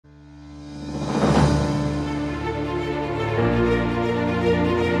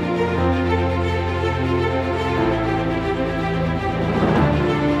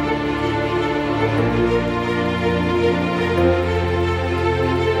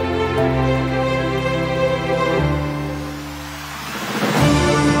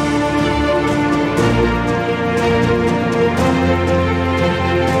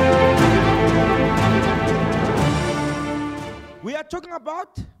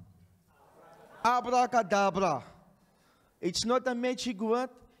Abracadabra. It's not a magic word,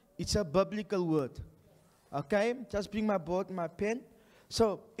 it's a biblical word. Okay? Just bring my board and my pen.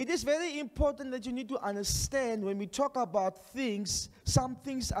 So, it is very important that you need to understand when we talk about things, some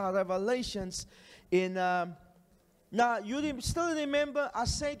things are revelations in... now, you still remember I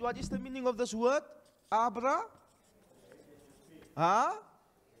said what is the meaning of this word? Abra? Huh?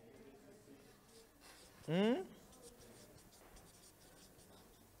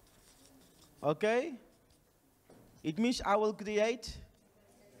 Okay. It means I will create.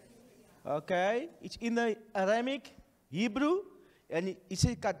 Okay. It's in the Aramaic, Hebrew, and it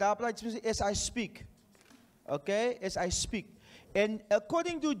says kadabra, it means as I speak. Okay, as I speak. And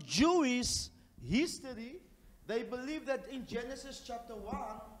according to Jewish history, they believe that in Genesis chapter 1,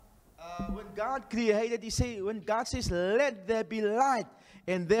 when God created, when God says, let there be light,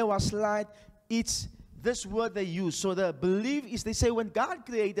 and there was light, it's this word they use. So the belief is, they say when God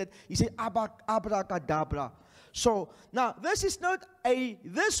created, He said abracadabra. So now this is not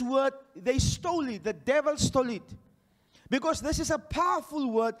this word, they stole it, the devil stole it. Because this is a powerful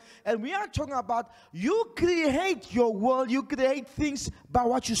word, and we are talking about you create your world, you create things by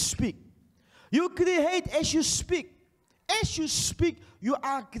what you speak. You create as you speak. As you speak, you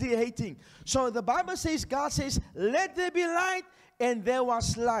are creating. So the Bible says, God says, let there be light, and there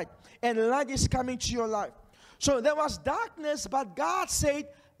was light. And light is coming to your life. So there was darkness, but God said,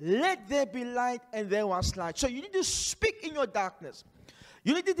 let there be light, and there was light. So you need to speak in your darkness.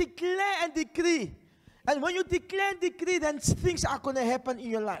 You need to declare and decree. And when you declare and decree, then things are going to happen in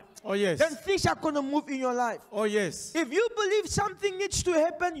your life. Oh, yes. Then things are going to move in your life. Oh, yes. If you believe something needs to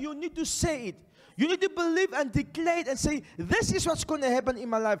happen, you need to say it. You need to believe and declare it and say, this is what's going to happen in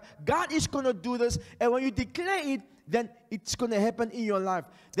my life. God is going to do this. And when you declare it, then it's going to happen in your life.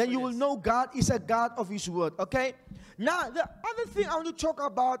 Then you will know God is a God of His word. Okay? Now, the other thing I want to talk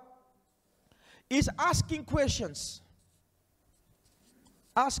about is asking questions.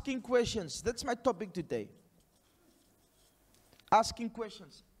 Asking questions. That's my topic today. Asking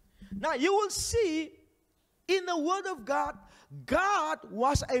questions. Now, you will see in the Word of God, God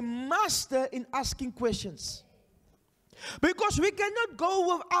was a master in asking questions. Because we cannot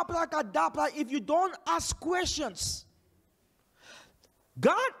go with abracadabra if you don't ask questions.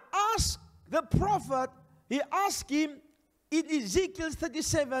 God asked the prophet, He asked him in Ezekiel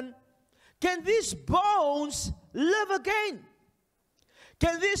 37, can these bones live again?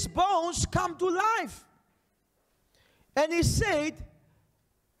 Can these bones come to life? And he said,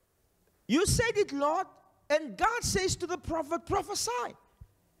 you said it, Lord. And God says to the prophet, prophesy.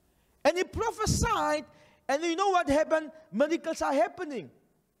 And he prophesied, and you know what happened? Miracles are happening.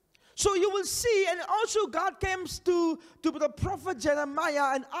 So you will see, and also God comes to the prophet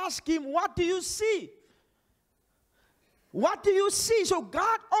Jeremiah and asked him, what do you see? What do you see? So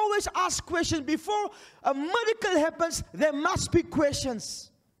God always asks questions. Before a miracle happens, there must be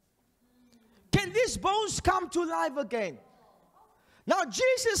questions. Can these bones come to life again? Now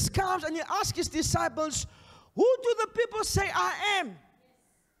Jesus comes and He asks His disciples, who do the people say I am?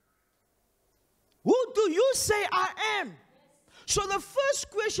 Who do you say I am? So the first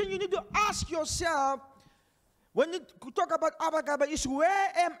question you need to ask yourself when you talk about Abracadabra is,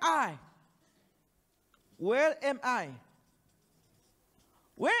 where am I? Where am I?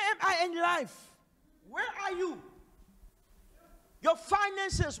 Where am I in life? Where are you? Your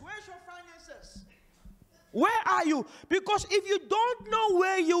finances. Where's your finances? Where are you? Because if you don't know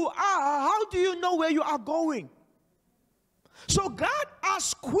where you are, how do you know where you are going? So God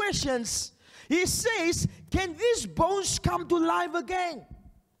asks questions. He says, can these bones come to life again?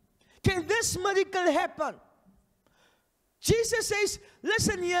 Can this miracle happen? Jesus says,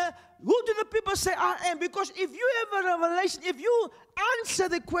 listen here, who do the people say I am? Because if you have a revelation, if you answer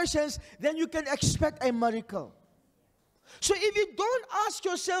the questions, then you can expect a miracle. So if you don't ask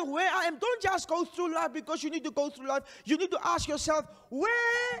yourself where I am, don't just go through life because you need to go through life. You need to ask yourself,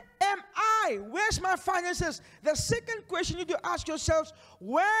 where am I? Where's my finances? The second question you need to ask yourselves,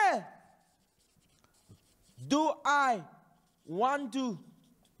 where do I want to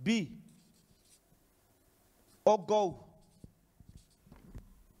be or go?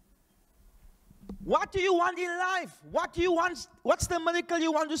 What do you want in life? What do you want? What's the miracle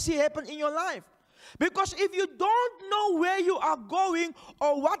you want to see happen in your life? Because if you don't know where you are going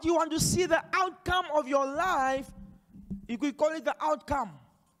or what you want to see the outcome of your life, you could call it the outcome.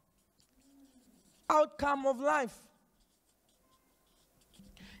 Outcome of life.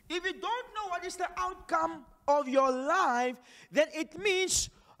 If you don't know what is the outcome of your life, then it means,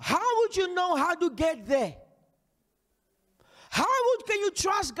 how would you know how to get there? Can you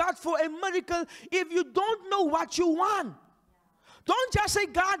trust God for a miracle if you don't know what you want? Don't just say,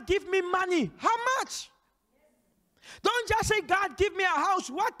 God, give me money. How much? Don't just say, God, give me a house.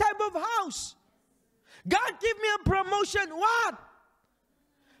 What type of house? God, give me a promotion. What?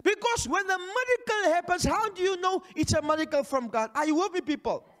 Because when the miracle happens, how do you know it's a miracle from God? Are you with me,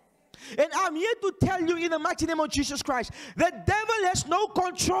 people? And I'm here to tell you in the mighty name of Jesus Christ, the devil has no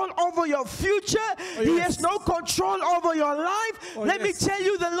control over your future. He has no control over your life. Let me tell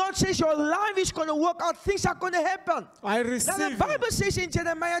you, the Lord says your life is going to work out. Things are going to happen. I receive. Now the Bible says in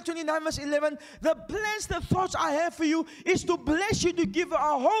Jeremiah 29 verse 11, the plans, the thoughts I have for you is to bless you, to give you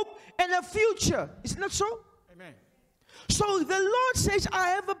a hope and a future. Isn't that so? Amen. So the Lord says, I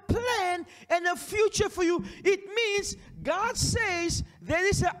have a plan and a future for you. It means God says there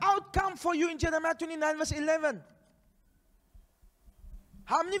is an outcome for you in Jeremiah 29 verse 11.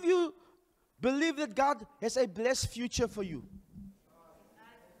 How many of you believe that God has a blessed future for you?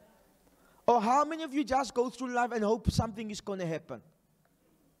 Or how many of you just go through life and hope something is going to happen?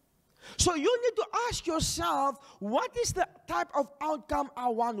 So you need to ask yourself, what is the type of outcome I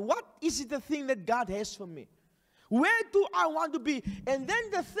want? What is it the thing that God has for me? Where do I want to be? And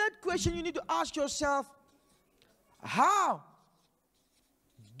then the third question you need to ask yourself, how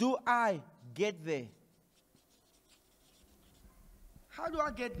do I get there? How do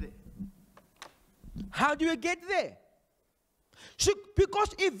I get there? How do you get there? So,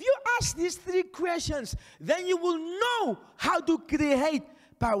 because if you ask these three questions, then you will know how to create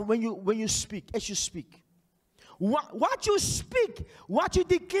when you speak, as you speak. What you speak, what you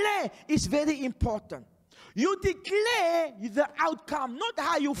declare is very important. You declare the outcome, not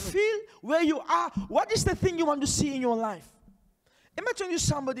how you feel, where you are. What is the thing you want to see in your life? Imagine you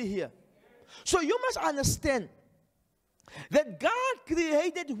somebody here. So you must understand that God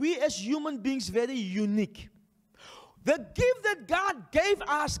created we as human beings very unique. The gift that God gave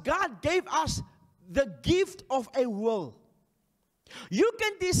us the gift of a will. You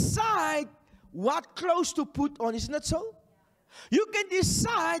can decide what clothes to put on, isn't that so? You can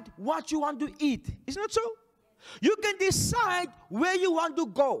decide what you want to eat, isn't that so? You can decide where you want to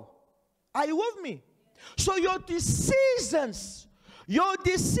go. Are you with me? So your decisions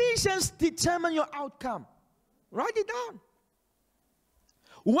determine your outcome. Write it down.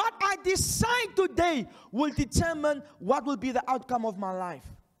 What I decide today will determine what will be the outcome of my life.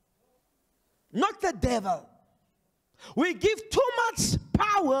 Not the devil. We give too much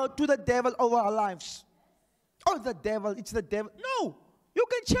power to the devil over our lives. Oh, the devil, it's the devil. No, you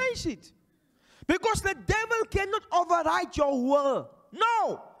can change it. Because the devil cannot override your will.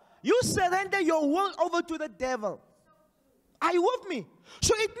 No, you surrender your will over to the devil. Are you with me?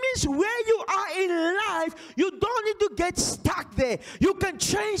 So it means where you are in life, you don't need to get stuck there. You can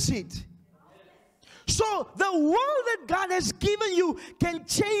change it. So the world that God has given you can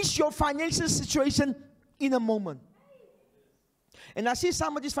change your financial situation in a moment. And I see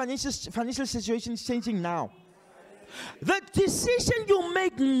somebody's financial situation is changing now. The decision you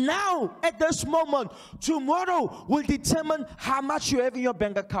make now at this moment, tomorrow will determine how much you have in your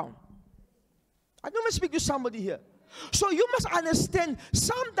bank account. I don't want to speak to somebody here. So you must understand,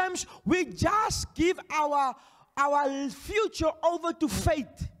 sometimes we just give our future over to fate.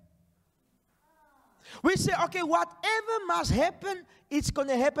 We say, okay, whatever must happen, it's going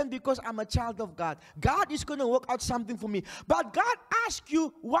to happen because I'm a child of God. God is going to work out something for me. But God asks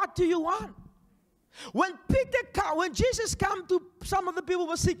you, what do you want? When Jesus came to some of the people who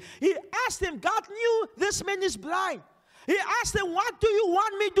were sick, he asked them, God knew this man is blind. He asked them, what do you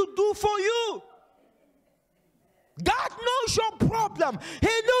want me to do for you? God knows your problem. He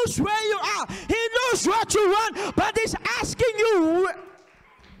knows where you are. He knows what you want, but he's asking you.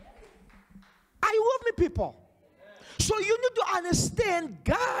 Are you with me, people? So you need to understand,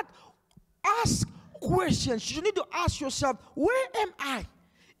 God asks questions. You need to ask yourself, where am I?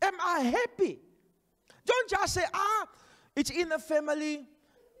 Am I happy? Don't just say, it's in the family.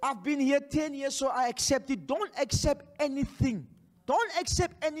 I've been here 10 years, so I accept it. Don't accept anything. Don't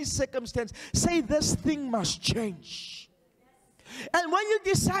accept any circumstance. Say, this thing must change. And when you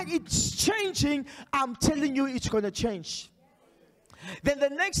decide it's changing, I'm telling you it's going to change. Then the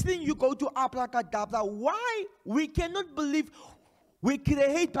next thing, you go to Abracadabra. Why we cannot believe we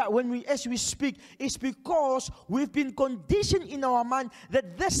create as we speak is because we've been conditioned in our mind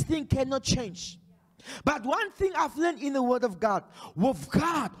that this thing cannot change. But one thing I've learned in the Word of God, with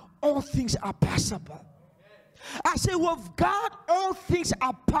God, all things are possible. I say, with God, all things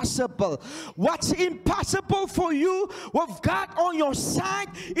are possible. What's impossible for you, with God on your side,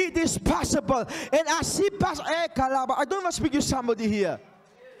 it is possible. And I see I don't want to speak to somebody here.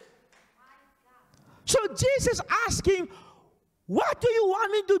 So Jesus asking, what do you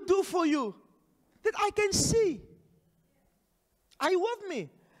want me to do for you? That I can see. Are you with me?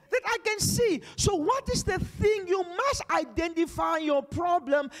 That I can see. So what is the thing? You must identify your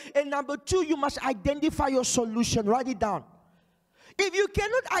problem. And number two, you must identify your solution. Write it down. If you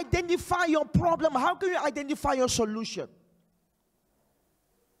cannot identify your problem, how can you identify your solution?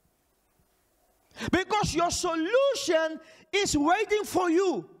 Because your solution is waiting for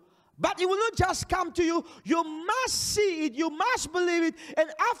you. But it will not just come to you. You must see it. You must believe it.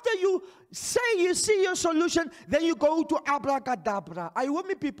 And after you say you see your solution, then you go to Abracadabra. Are you with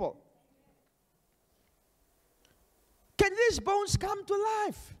me, people? Can these bones come to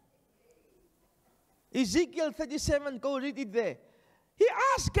life? Ezekiel 37, go read it there. He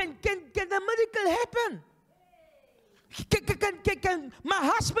asked, can the miracle happen? Can my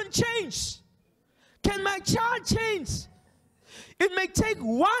husband change? Can my child change? It may take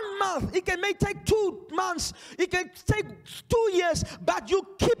 1 month. It may take 2 months. It can take 2 years. But you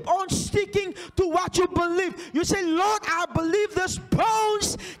keep on sticking to what you believe. You say, Lord, I believe these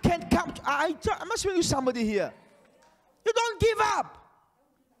bones can come. I must bring you somebody here. You don't give up.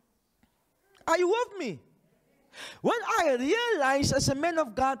 Are you with me? When I realize as a man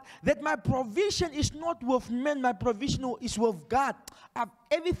of God that my provision is not with men, my provision is with God,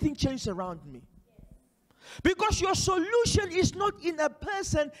 everything changed around me. Because your solution is not in a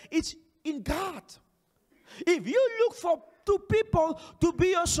person, it's in God. If you look for 2 people to be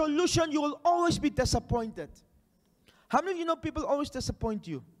your solution, you will always be disappointed. How many of you know people always disappoint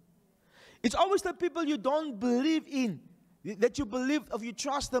you? It's always the people you don't believe in, that you believe of, you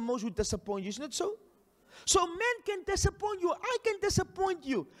trust the most, who disappoint you. Isn't it so? So men can disappoint you, I can disappoint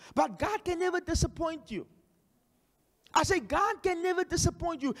you, but God can never disappoint you. I say God can never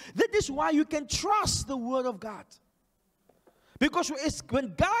disappoint you. That is why you can trust the word of God. Because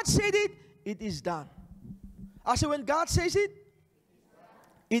when God said it, it is done. I say when God says it,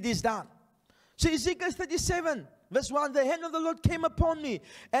 it is done. So Ezekiel 37, verse 1, the hand of the Lord came upon me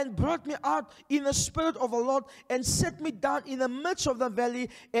and brought me out in the spirit of the Lord and set me down in the midst of the valley,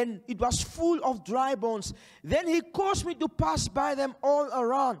 and it was full of dry bones. Then he caused me to pass by them all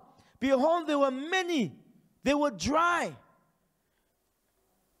around. Behold, there were many. They were dry.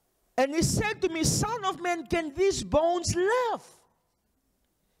 And he said to me, Son of man, can these bones live?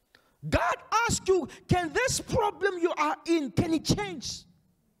 God asked you, can this problem you are in, can it change?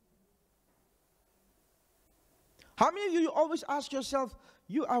 How many of you always ask yourself,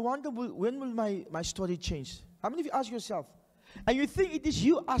 I wonder when will my story change? How many of you ask yourself? And you think it is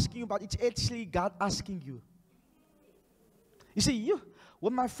you asking, but it's actually God asking you. You see,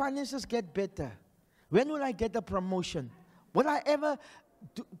 when my finances get better, when will I get a promotion? Will I ever,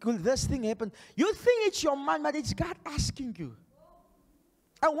 will this thing happen? You think it's your mind, but it's God asking you.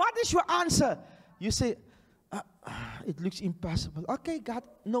 And what is your answer? You say, it looks impossible. Okay, God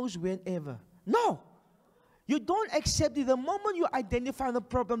knows whenever. No. You don't accept it. The moment you identify the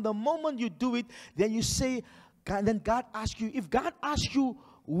problem, the moment you do it, then you say, God, then God asks you. If God asks you,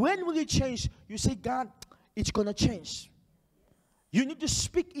 when will it change? You say, God, it's going to change. You need to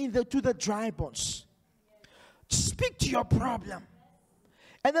speak to the dry bones. Speak to your problem.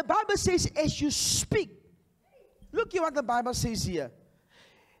 And the Bible says, as you speak, look at what the Bible says here.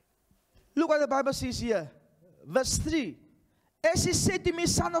 Look what the Bible says here. Verse 3. As he said to me,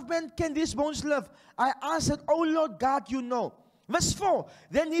 Son of man, can these bones live? I answered, Oh Lord God, you know. Verse 4.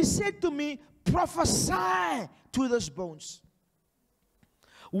 Then he said to me, prophesy to those bones.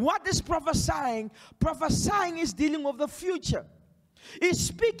 What is prophesying? Prophesying is dealing with the future. It's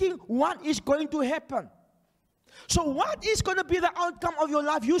speaking what is going to happen. So what is going to be the outcome of your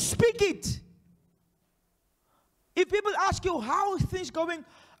life? You speak it. If people ask you, how are things going?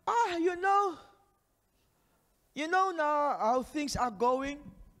 You know now how things are going.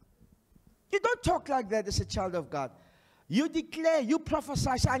 You don't talk like that as a child of God. You declare, you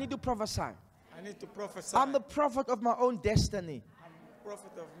prophesy. Say, I need to prophesy. I need to prophesy. I'm the prophet of my own destiny. I'm the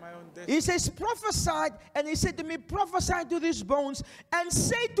prophet of my own destiny. He says, prophesied, and he said to me, prophesy to these bones and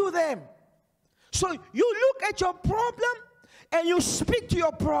say to them. So you look at your problem and you speak to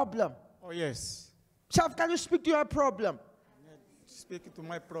your problem. Oh, yes. Self, can you speak to your problem? Speak to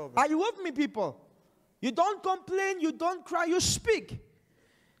my problem. Are you with me, people? You don't complain, you don't cry, you speak.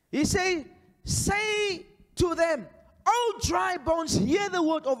 He says, say to them, O dry bones, hear the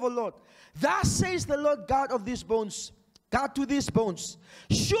word of the Lord. Thus says the Lord God of these bones, God to these bones,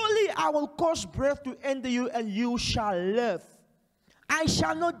 surely I will cause breath to enter you, and you shall live. I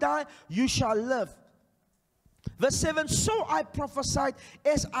shall not die, you shall live. Verse 7, so I prophesied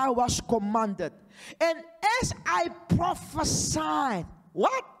as I was commanded. And as I prophesied,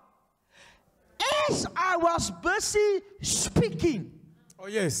 what? As I was busy speaking. Oh,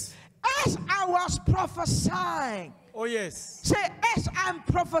 yes. As I was prophesying. Oh yes. Say, as I'm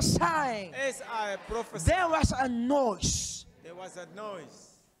prophesying, As I prophesied, there was a noise. there was a noise.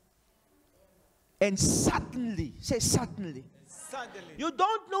 And suddenly, say suddenly. Suddenly. You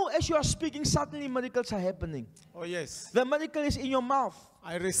don't know as you are speaking, suddenly miracles are happening. Oh yes. The miracle is in your mouth.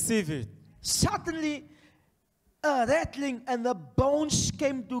 I receive it. Suddenly, a rattling and the bones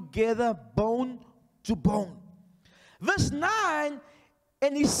came together, bone to bone. Verse 9,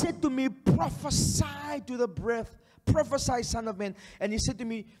 and he said to me, prophesy to the breath, prophesy, son of man. And he said to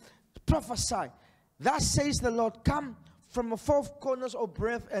me, prophesy. Thus says the Lord, come from the four corners of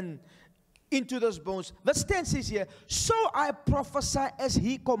breath and into those bones. Verse 10 says here, so I prophesy as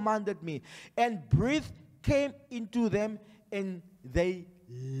he commanded me, and breath came into them, and they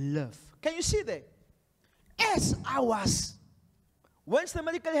live. Can you see that? As I was. When's the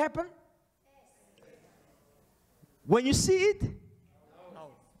miracle happen? When you see it?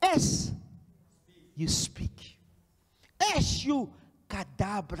 No. As you speak. As you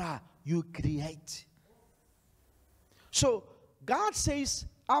cadabra, you create. So God says,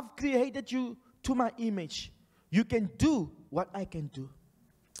 I've created you to my image. You can do what I can do.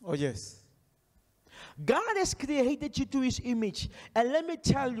 Oh yes. God has created you to his image. And let me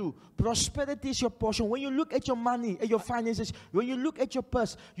tell you, prosperity is your portion. When you look at your money, at your finances, when you look at your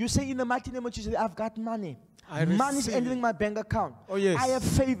purse, you say in the mighty name of Jesus, I've got money. Money is entering my bank account. Oh yes. I have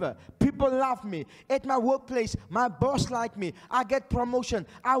favor. People love me. At my workplace, my boss like me. I get promotion.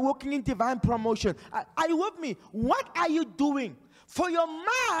 I'm working in divine promotion. Are you with me? What are you doing? For your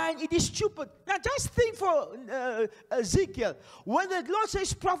mind, it is stupid. Now just think for Ezekiel. When the Lord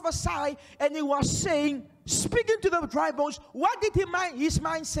says prophesy, and he was saying, speaking to the dry bones, what did his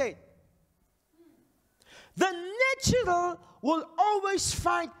mind say? The natural will always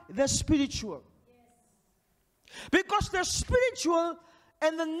fight the spiritual. Because the spiritual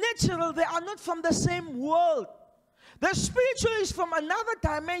and the natural, they are not from the same world. The spiritual is from another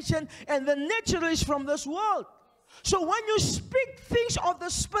dimension, and the natural is from this world. So when you speak things of the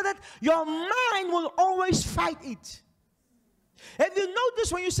Spirit, your mind will always fight it. Have you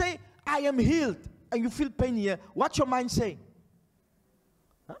noticed when you say, I am healed, and you feel pain here, what's your mind saying?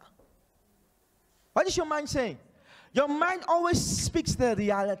 Huh? What is your mind saying? Your mind always speaks the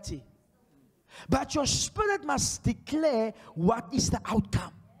reality. But your spirit must declare what is the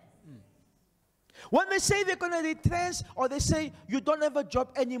outcome. When they say they're going to retrench, or they say you don't have a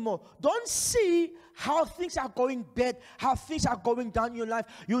job anymore, don't see how things are going bad, how things are going down in your life.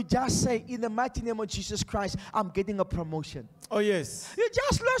 You just say, in the mighty name of Jesus Christ, I'm getting a promotion. Oh yes. You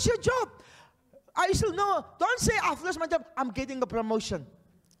just lost your job. I still know. Don't say, I've lost my job, I'm getting a promotion.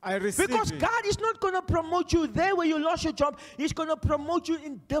 I receive Because it. God is not going to promote you there where you lost your job. He's going to promote you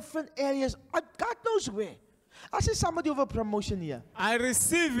in different areas. God knows where. I see somebody over promotion here. I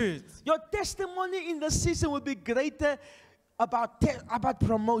receive it. Your testimony in the season will be greater about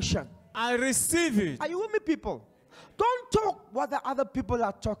promotion. I receive it. Are you with me, people? Don't talk what the other people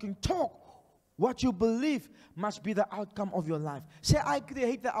are talking. Talk what you believe must be the outcome of your life. Say, I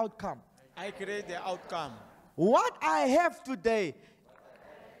create the outcome. I create the outcome. What I have today,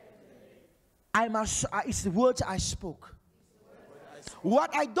 it's the words I spoke. What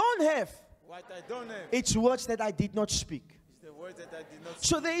I don't have, What I don't have, it's words that I did not speak. it's the words that I did not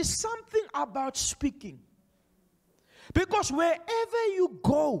So there is something about speaking. Because wherever you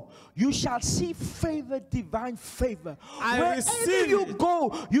go, you shall see favor, divine favor. Wherever you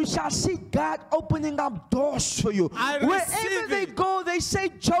go, you shall see God opening up doors for you. Wherever they go, they say,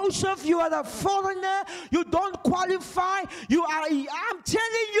 Joseph, you are a foreigner. You don't qualify. I'm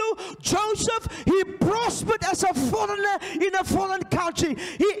telling you, Joseph, he prospered as a foreigner in a foreign country.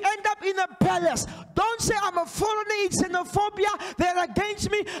 He ended up in a palace. Don't say, I'm a foreigner in xenophobia. They're against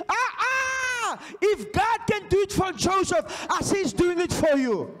me. If God can do it for Joseph, I say he's doing it for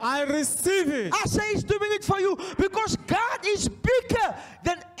you. I receive it. I say he's doing it for you because God is bigger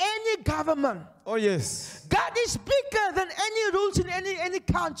than any government. Oh yes. God is bigger than any rules in any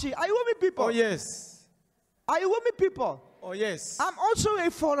country. Are you with me, people? Oh yes. Are you with me, people? Oh yes. I'm also a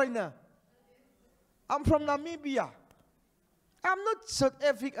foreigner. I'm from Namibia. I'm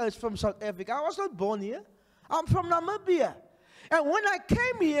not from South Africa. I was not born here. I'm from Namibia. And when I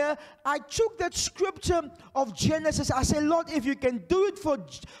came here, I took that scripture of Genesis. I said, Lord, if you can do it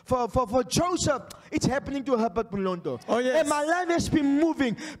for Joseph, it's happening to Herbert Mulondo. Oh, yes. And my life has been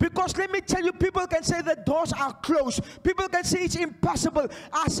moving. Because let me tell you, people can say the doors are closed. People can say it's impossible.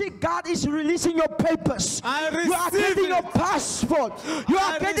 I see God is releasing your papers. You are getting your passport. You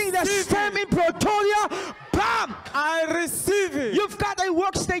are getting the stamp in Pretoria. Bam! I receive it. You've got a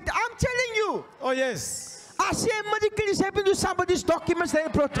work state. I'm telling you. Oh yes. I see a miracle is happening to somebody's documents there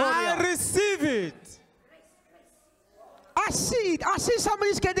in Pretoria. I receive it. I see it. I see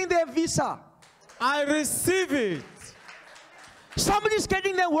somebody's getting their visa. I receive it. Somebody's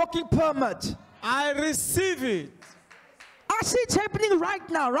getting their working permit. I receive it. I see it happening right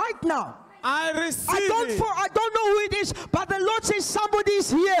now, right now. I receive I don't know who it is, but the Lord says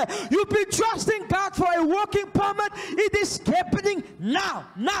somebody's here. You've been trusting God for a working permit. It is happening now.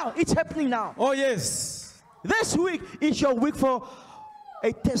 Now, it's happening now. Oh, yes. This week is your week for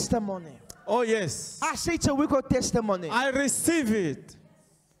a testimony. Oh, yes. I say it's a week of testimony. I receive it.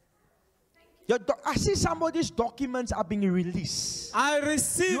 I see somebody's documents are being released. I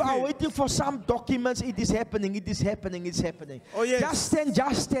receive You are it. waiting for some documents. It is happening. It is happening. It's happening. Oh, yes. Just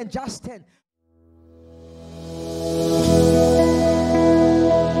stand.